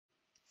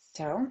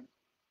So,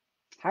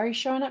 how are you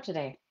showing up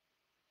today?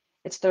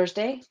 It's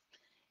Thursday,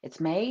 it's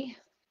May,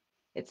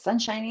 it's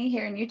sunshiny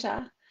here in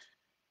Utah.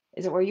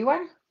 Is it where you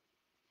are?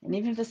 And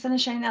even if the sun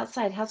is shining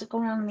outside, how's it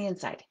going on the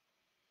inside?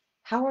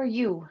 How are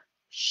you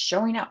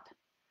showing up?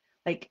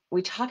 Like,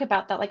 we talk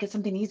about that like it's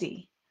something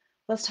easy.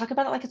 Let's talk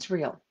about it like it's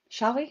real,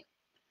 shall we?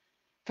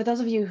 For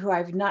those of you who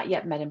I've not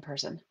yet met in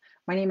person,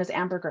 my name is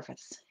Amber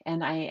Griffiths,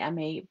 and I am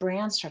a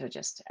brand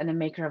strategist and a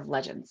maker of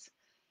legends.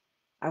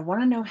 I want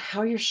to know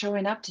how you're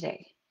showing up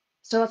today.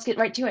 So let's get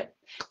right to it.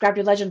 Grab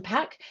your legend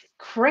pack,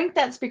 crank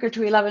that speaker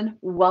to 11.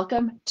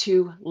 Welcome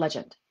to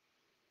Legend.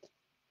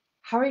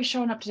 How are you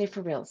showing up today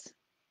for reals?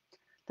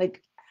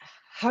 Like,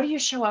 how do you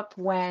show up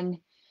when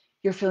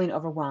you're feeling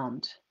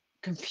overwhelmed,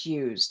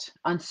 confused,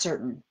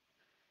 uncertain?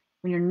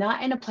 When you're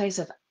not in a place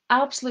of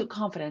absolute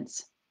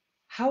confidence,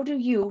 how do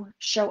you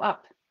show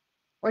up?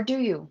 Or do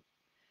you?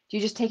 Do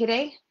you just take a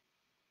day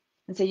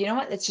and say, you know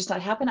what, it's just not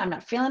happening. I'm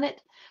not feeling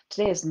it.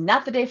 Today is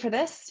not the day for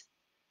this.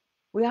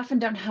 We often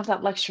don't have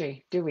that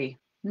luxury, do we?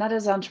 Not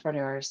as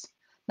entrepreneurs,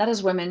 not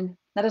as women,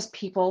 not as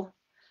people.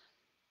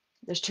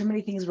 There's too many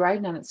things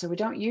riding on it, so we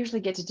don't usually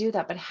get to do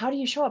that. But how do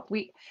you show up?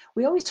 We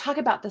always talk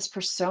about this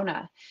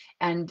persona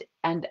and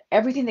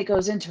everything that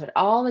goes into it,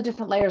 all the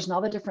different layers and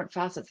all the different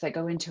facets that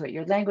go into it,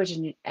 your language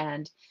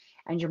and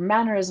your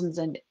mannerisms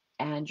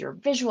and your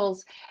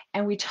visuals,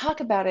 and we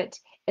talk about it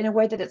in a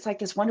way that it's like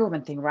this Wonder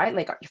Woman thing, right?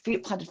 Like your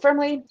feet planted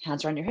firmly,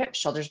 hands around your hips,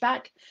 shoulders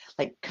back.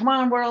 Like, come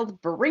on,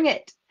 world, bring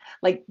it.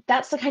 Like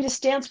that's the kind of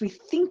stance we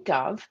think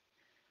of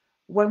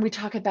when we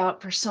talk about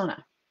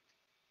persona.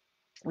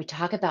 We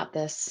talk about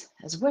this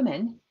as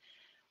women.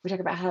 We talk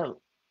about how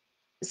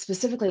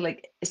specifically,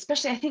 like,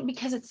 especially I think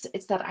because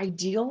it's that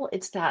ideal,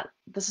 it's that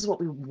this is what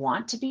we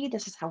want to be,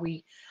 this is how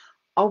we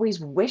always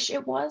wish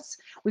it was.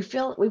 We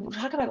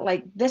talk about it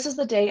like this is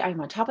the day I'm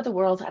on top of the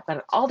world, I've got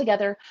it all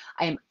together,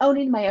 I am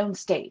owning my own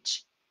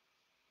stage.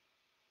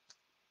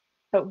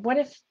 But what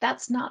if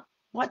that's not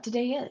what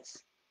today is?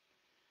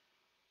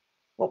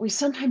 What we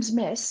sometimes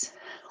miss,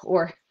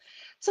 or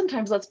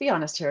sometimes, let's be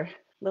honest here,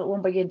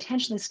 when we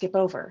intentionally skip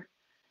over,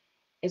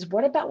 is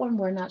what about when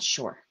we're not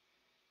sure?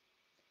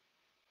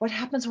 What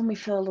happens when we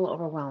feel a little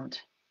overwhelmed?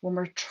 When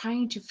we're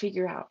trying to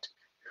figure out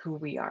who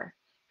we are,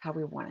 how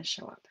we want to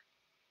show up?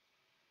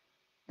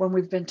 When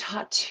we've been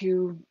taught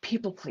to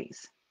people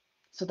please.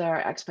 So there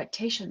are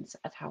expectations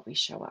of how we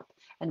show up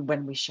and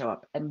when we show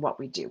up and what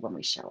we do when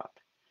we show up.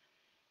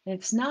 And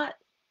it's not,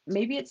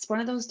 maybe it's one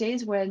of those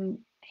days when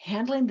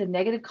handling the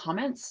negative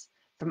comments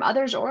from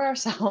others or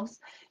ourselves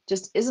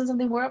just isn't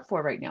something we're up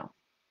for right now.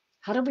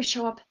 How do we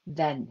show up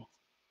then?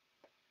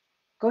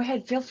 Go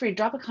ahead, feel free,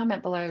 drop a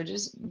comment below.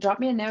 Just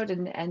drop me a note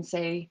and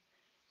say,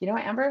 you know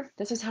what, Amber,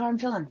 this is how I'm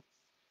feeling.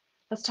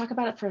 Let's talk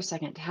about it for a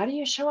second. How do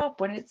you show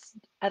up when it's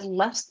a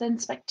less than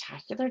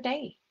spectacular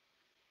day?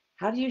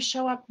 How do you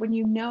show up when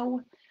you know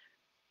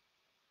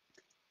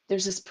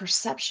there's this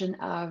perception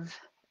of,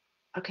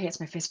 okay, it's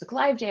my Facebook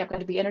Live day, I've got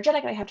to be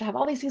energetic, I have to have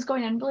all these things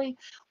going on. Really,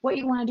 what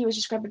you want to do is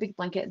just grab a big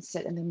blanket and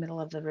sit in the middle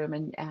of the room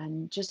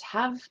and just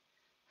have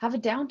a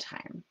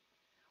downtime.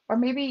 Or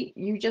maybe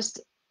you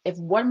just, if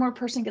one more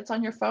person gets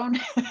on your phone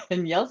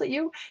and yells at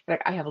you, you're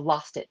like, I have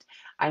lost it.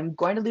 I'm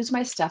going to lose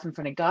my stuff in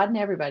front of God and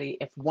everybody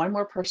if one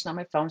more person on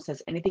my phone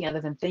says anything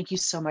other than thank you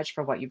so much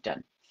for what you've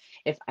done.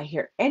 If I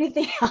hear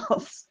anything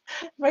else,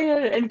 if I hear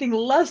anything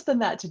less than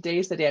that,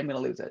 today's the day I'm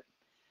going to lose it.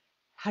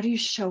 How do you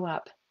show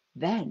up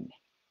then?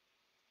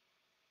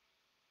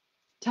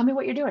 Tell me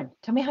what you're doing.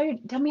 Tell me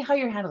how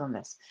you're handling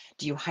this.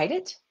 Do you hide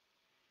it?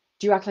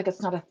 Do you act like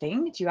it's not a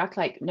thing? Do you act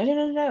like no, no,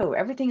 no, no,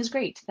 everything is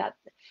great? That,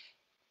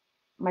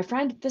 my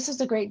friend, this is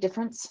the great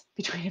difference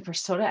between a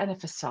persona and a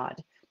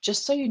facade.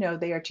 Just so you know,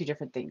 they are two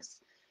different things.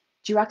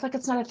 Do you act like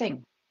it's not a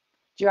thing?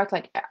 Do you act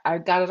like I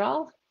got it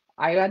all?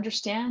 I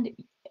understand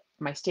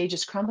my stage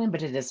is crumbling,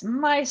 but it is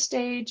my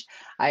stage.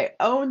 I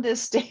own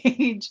this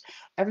stage.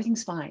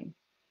 Everything's fine.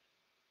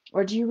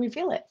 Or do you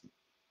reveal it?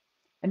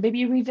 And maybe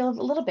you reveal it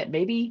a little bit.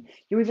 Maybe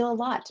you reveal a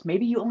lot.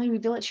 Maybe you only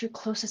reveal it to your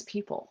closest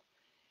people.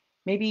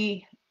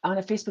 Maybe on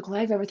a Facebook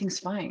Live, everything's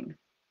fine.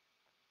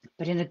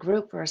 But in a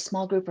group or a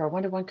small group or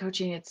one-to-one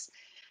coaching, it's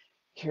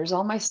here's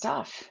all my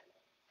stuff.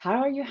 How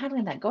are you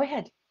handling that? Go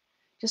ahead.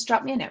 Just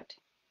drop me a note.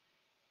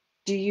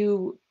 Do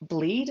you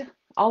bleed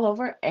all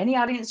over any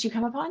audience you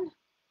come upon?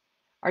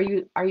 Are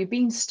you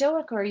being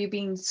stoic, or are you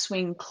being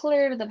swing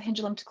clear to the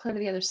pendulum to clear to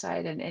the other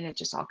side and it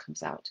just all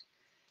comes out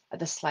at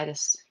the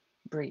slightest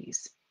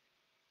breeze?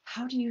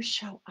 How do you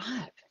show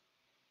up?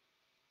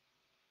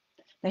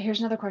 Now here's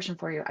another question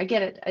for you. I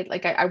get it.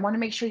 I want to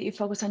make sure that you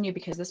focus on you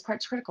because this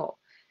part's critical.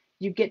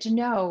 You get to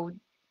know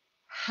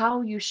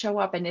how you show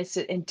up and is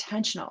it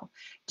intentional?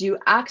 Do you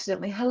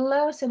accidentally,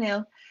 hello,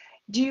 Sunil,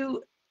 do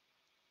you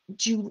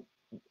do you,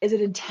 is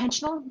it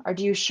intentional or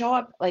do you show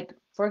up like,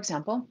 for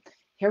example,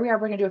 here we are,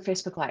 we're gonna do a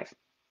Facebook Live.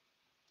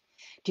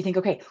 Do you think,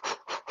 okay,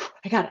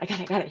 I got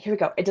it, here we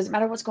go. It doesn't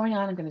matter what's going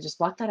on, I'm gonna just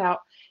block that out.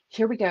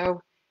 Here we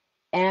go,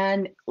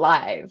 and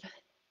live.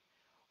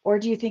 Or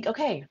do you think,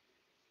 okay,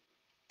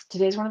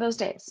 today's one of those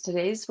days.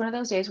 Today's one of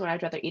those days when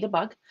I'd rather eat a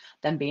bug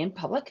than be in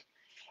public.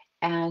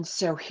 And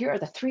so here are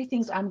the 3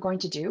 things I'm going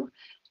to do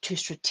to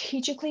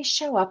strategically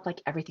show up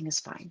like everything is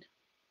fine.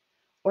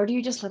 Or do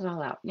you just let it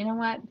all out? You know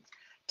what?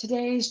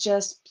 Today's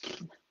just,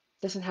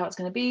 this is how it's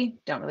going to be.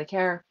 Don't really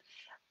care.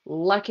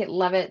 Like it,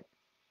 love it.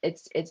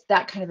 It's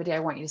that kind of a day. I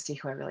want you to see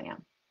who I really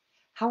am.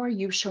 How are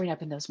you showing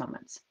up in those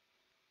moments?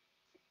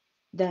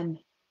 Then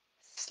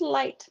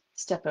slight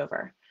step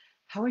over.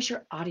 How is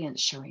your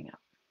audience showing up?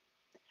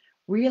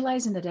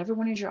 Realizing that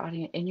everyone is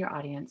in your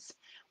audience,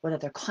 whether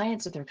they're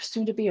clients or they're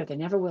soon to be or they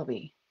never will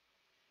be,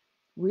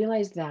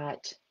 realize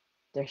that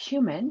they're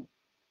human,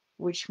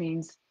 which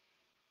means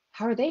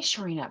how are they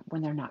showing up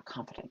when they're not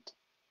confident,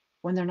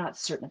 when they're not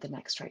certain of the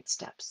next right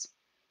steps?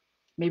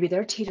 Maybe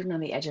they're teetering on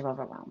the edge of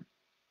overwhelm.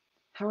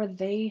 How are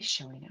they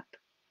showing up?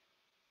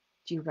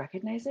 Do you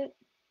recognize it?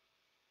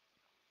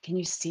 Can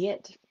you see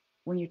it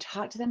when you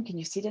talk to them? Can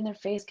you see it in their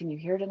face? Can you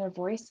hear it in their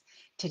voice?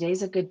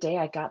 Today's a good day.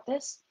 I got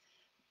this.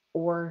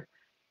 Or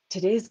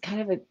today's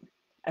kind of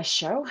a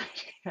show,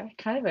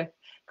 kind of a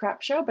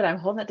crap show, but I'm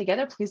holding it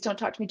together. Please don't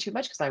talk to me too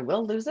much because I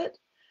will lose it.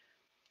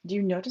 Do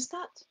you notice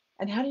that?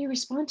 And how do you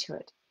respond to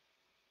it?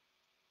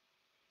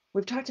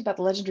 We've talked about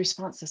the legend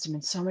response system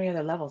in so many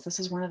other levels. This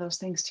is one of those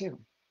things too.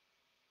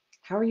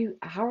 How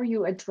are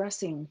you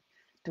addressing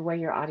the way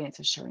your audience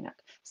is showing up?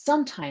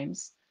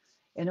 Sometimes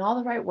in all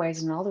the right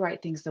ways and all the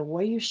right things, the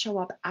way you show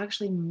up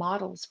actually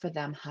models for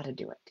them how to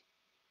do it.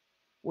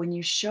 When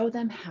you show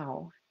them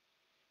how,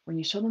 when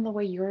you show them the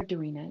way you're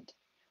doing it,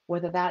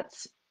 whether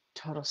that's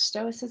total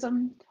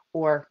stoicism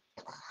or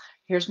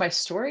here's my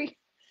story,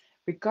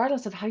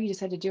 regardless of how you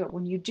decide to do it,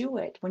 when you do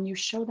it, when you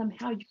show them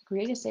how, you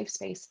create a safe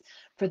space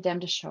for them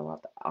to show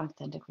up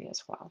authentically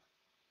as well.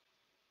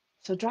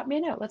 So drop me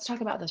a note. Let's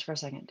talk about this for a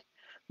second.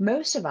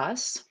 Most of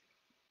us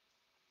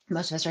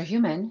are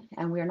human,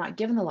 and we are not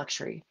given the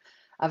luxury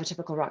of a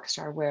typical rock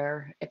star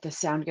where if the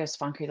sound goes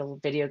funky, the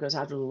video goes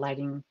out, the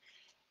lighting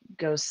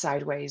goes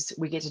sideways,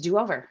 we get to do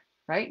over,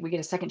 right? We get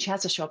a second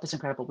chance to show up as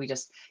incredible. We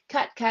just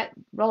cut,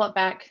 roll it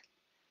back,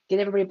 get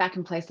everybody back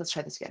in place. Let's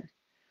try this again.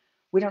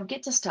 We don't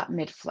get to stop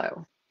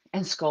mid-flow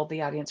and scold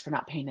the audience for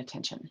not paying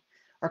attention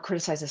or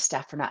criticize the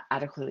staff for not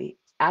adequately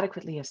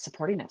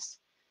supporting us.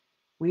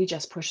 We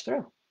just push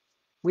through.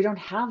 We don't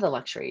have the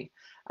luxury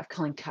of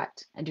calling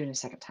cut and doing a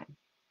second time.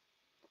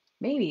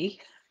 Maybe,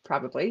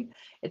 probably,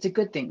 it's a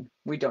good thing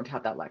we don't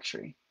have that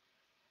luxury.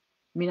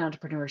 Mean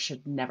entrepreneurs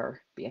should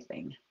never be a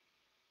thing.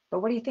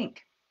 But what do you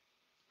think?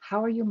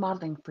 How are you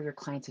modeling for your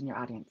clients and your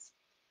audience?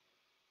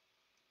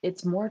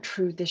 It's more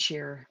true this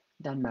year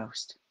than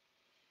most.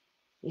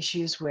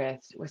 Issues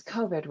with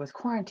COVID, with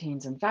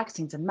quarantines and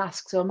vaccines and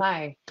masks, oh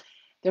my,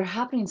 they're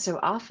happening so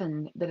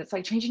often that it's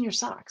like changing your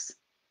socks,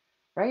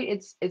 right?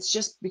 It's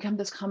just become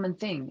this common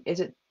thing.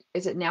 Is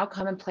it now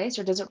commonplace,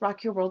 or does it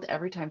rock your world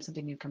every time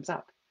something new comes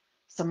up?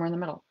 Somewhere in the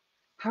middle.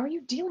 How are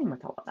you dealing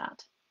with all of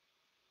that?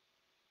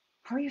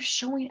 How are you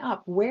showing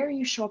up? Where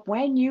you show up,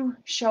 when you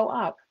show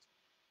up,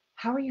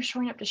 how are you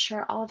showing up to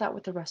share all of that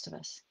with the rest of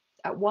us?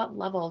 At what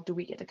level do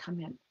we get to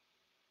come in?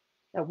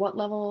 At what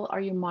level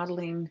are you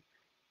modeling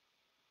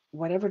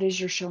whatever it is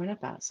you're showing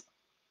up as?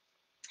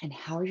 And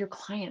how are your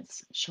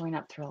clients showing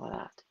up through all of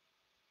that?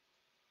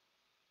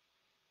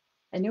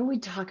 I know we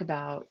talk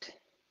about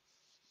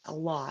a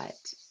lot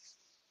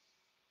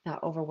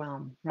that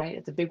overwhelm, right?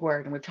 It's a big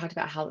word. And we've talked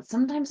about how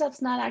sometimes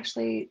that's not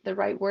actually the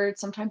right word.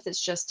 Sometimes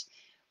it's just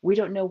we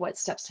don't know what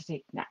steps to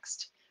take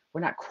next.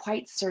 We're not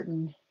quite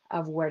certain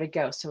of where to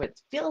go. So it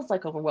feels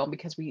like overwhelm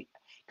because we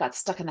got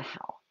stuck in the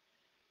how.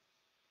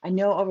 I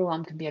know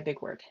overwhelm can be a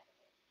big word.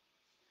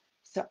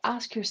 So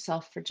ask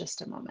yourself for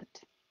just a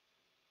moment.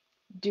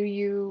 Do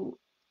you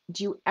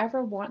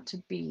ever want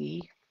to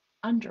be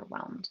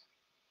underwhelmed?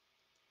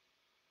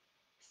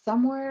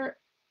 Somewhere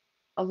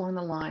along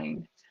the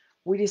line,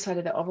 we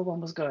decided that overwhelm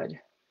was good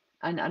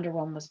and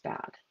underwhelm was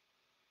bad.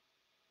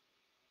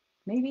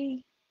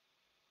 Maybe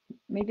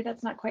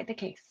that's not quite the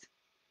case.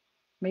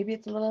 Maybe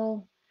it's a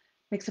little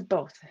mix of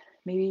both.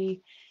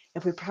 Maybe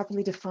if we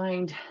properly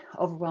defined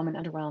overwhelm and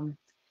underwhelm,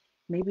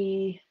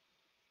 maybe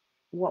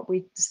what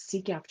we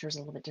seek after is a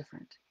little bit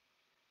different.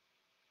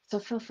 So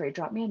feel free,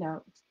 drop me a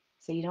note.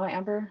 Say, you know what,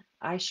 Amber,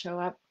 I show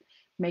up.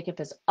 Makeup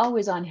is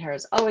always on, hair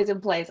is always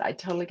in place. I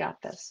totally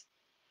got this.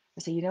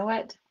 I say, you know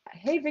what?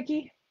 Hey,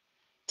 Vicky,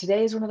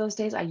 today is one of those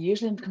days I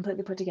usually am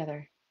completely put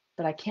together,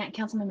 but I can't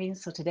cancel my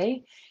meetings. So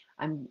today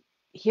I'm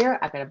here.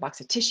 I've got a box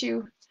of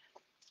tissue.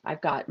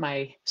 I've got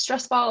my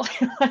stress ball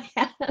in my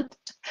hand.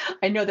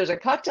 I know there's a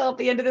cocktail at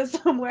the end of this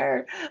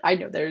somewhere. I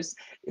know there's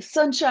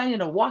sunshine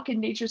and a walk in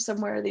nature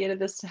somewhere at the end of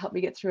this to help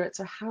me get through it.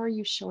 So how are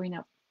you showing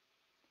up?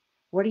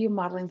 What are you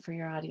modeling for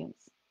your audience?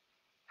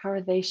 How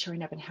are they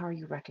showing up and how are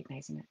you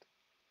recognizing it?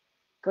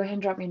 Go ahead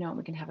and drop me a note and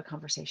we can have a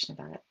conversation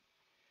about it.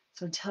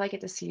 So until I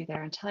get to see you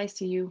there, until I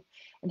see you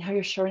and how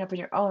you're showing up in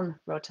your own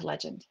road to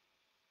legend,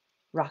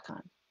 rock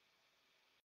on.